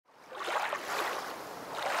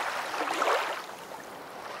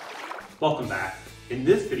Welcome back. In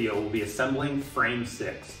this video, we'll be assembling frame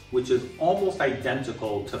 6, which is almost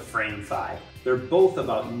identical to frame 5. They're both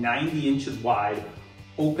about 90 inches wide,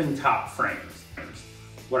 open top frames.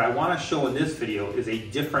 What I want to show in this video is a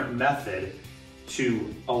different method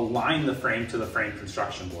to align the frame to the frame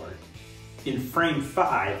construction board. In frame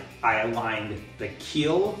 5, I aligned the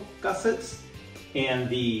keel gussets and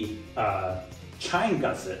the chine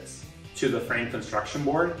gussets to the frame construction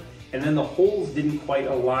board, and then the holes didn't quite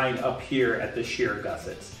align up here at the shear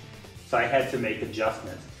gussets. So I had to make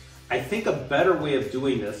adjustments. I think a better way of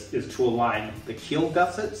doing this is to align the keel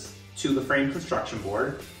gussets to the frame construction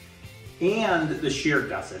board and the shear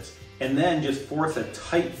gussets, and then just force a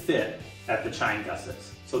tight fit at the chine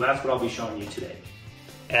gussets. So that's what I'll be showing you today.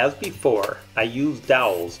 As before, I used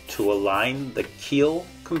dowels to align the keel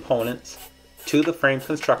components to the frame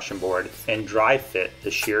construction board and dry fit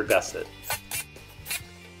the shear gusset.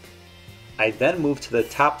 I then moved to the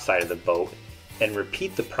top side of the boat and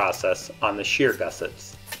repeat the process on the shear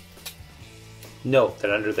gussets. Note that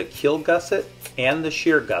under the keel gusset and the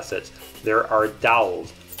shear gussets, there are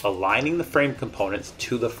dowels aligning the frame components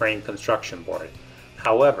to the frame construction board.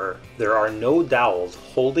 However, there are no dowels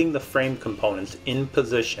holding the frame components in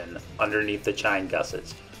position underneath the chine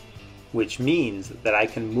gussets, which means that I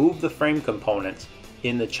can move the frame components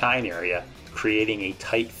in the chine area, creating a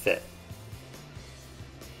tight fit.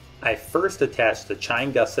 I first attached the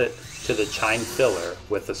chine gusset to the chine filler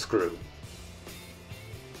with a screw.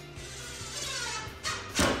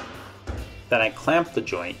 Then I clamped the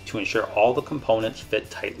joint to ensure all the components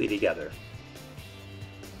fit tightly together.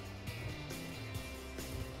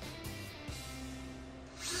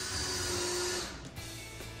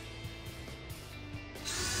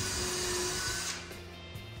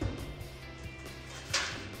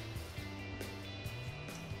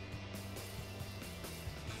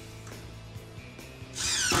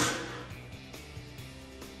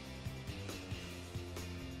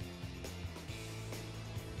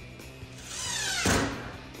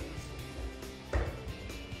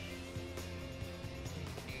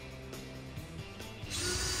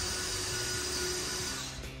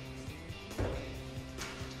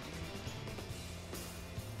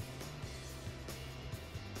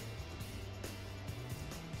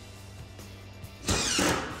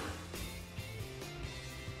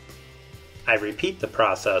 I repeat the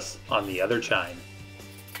process on the other chine.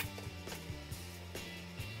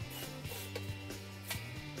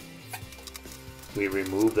 We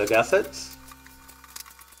remove the gussets.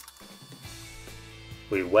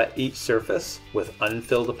 We wet each surface with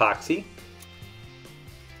unfilled epoxy.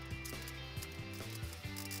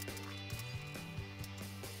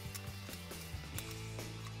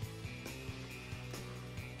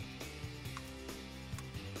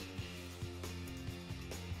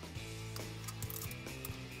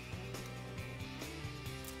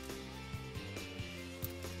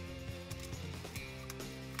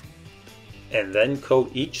 And then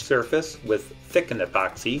coat each surface with thickened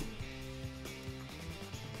epoxy.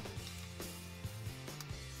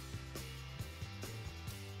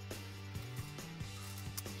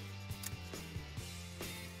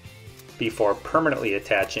 Before permanently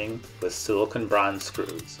attaching with silicone bronze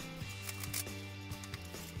screws.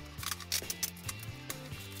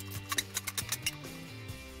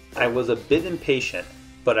 I was a bit impatient,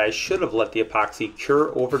 but I should have let the epoxy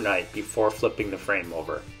cure overnight before flipping the frame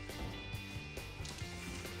over.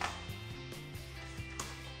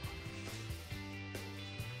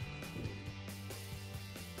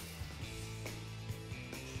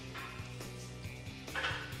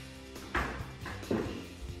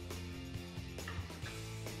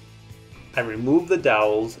 I removed the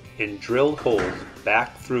dowels and drilled holes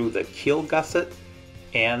back through the keel gusset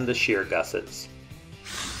and the shear gussets.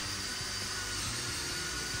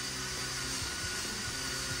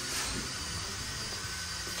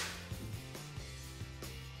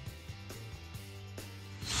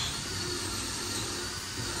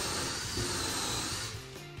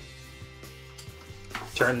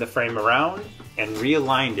 Turned the frame around and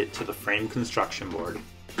realigned it to the frame construction board.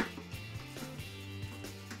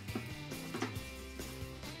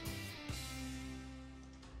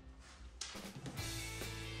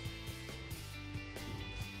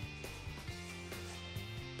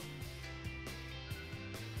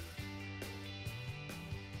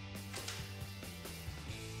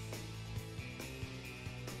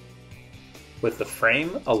 With the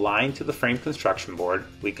frame aligned to the frame construction board,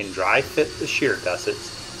 we can dry fit the shear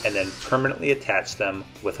gussets and then permanently attach them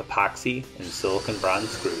with epoxy and silicone bronze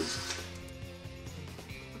screws.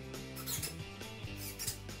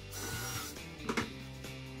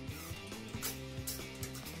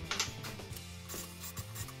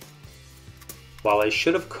 While I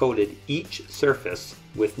should have coated each surface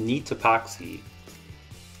with neat epoxy,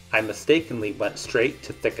 I mistakenly went straight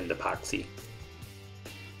to thickened epoxy.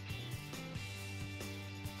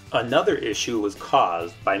 Another issue was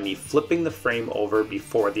caused by me flipping the frame over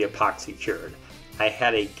before the epoxy cured. I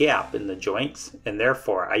had a gap in the joints, and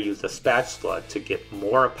therefore I used a spatula to get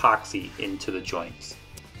more epoxy into the joints.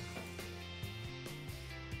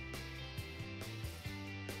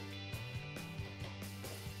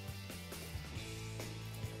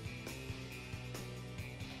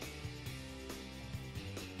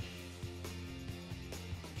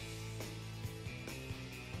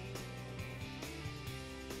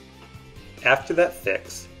 After that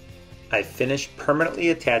fix, I finished permanently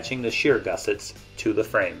attaching the shear gussets to the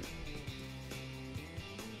frame.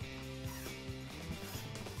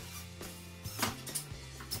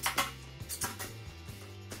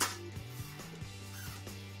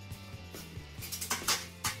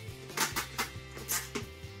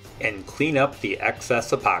 And clean up the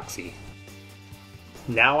excess epoxy.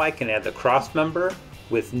 Now I can add the cross member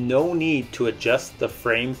with no need to adjust the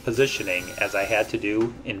frame positioning as I had to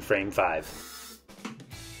do in frame 5.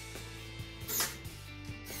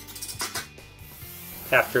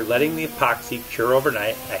 After letting the epoxy cure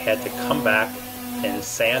overnight, I had to come back and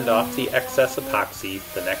sand off the excess epoxy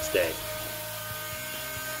the next day.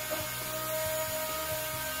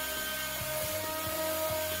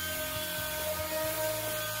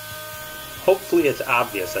 Hopefully it's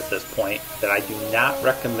obvious at this point that I do not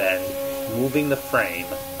recommend moving the frame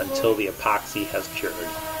until the epoxy has cured.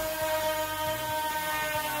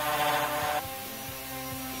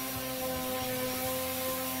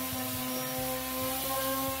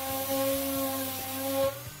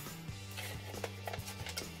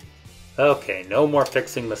 Okay, no more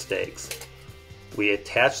fixing mistakes. We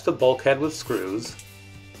attach the bulkhead with screws.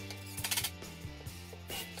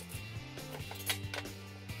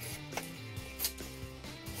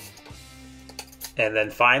 And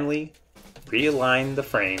then finally, realign the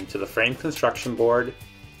frame to the frame construction board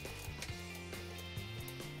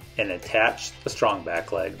and attach the strong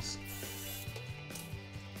back legs.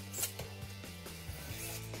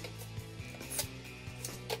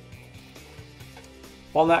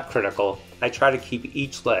 While not critical, I try to keep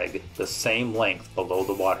each leg the same length below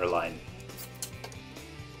the waterline.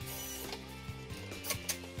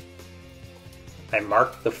 I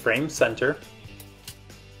mark the frame center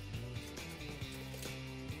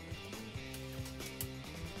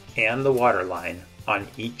and the waterline on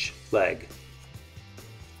each leg.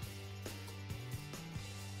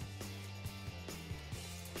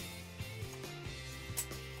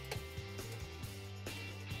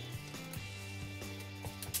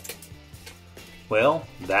 Well,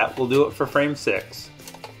 that will do it for frame 6.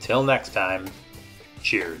 Till next time,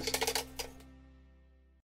 cheers.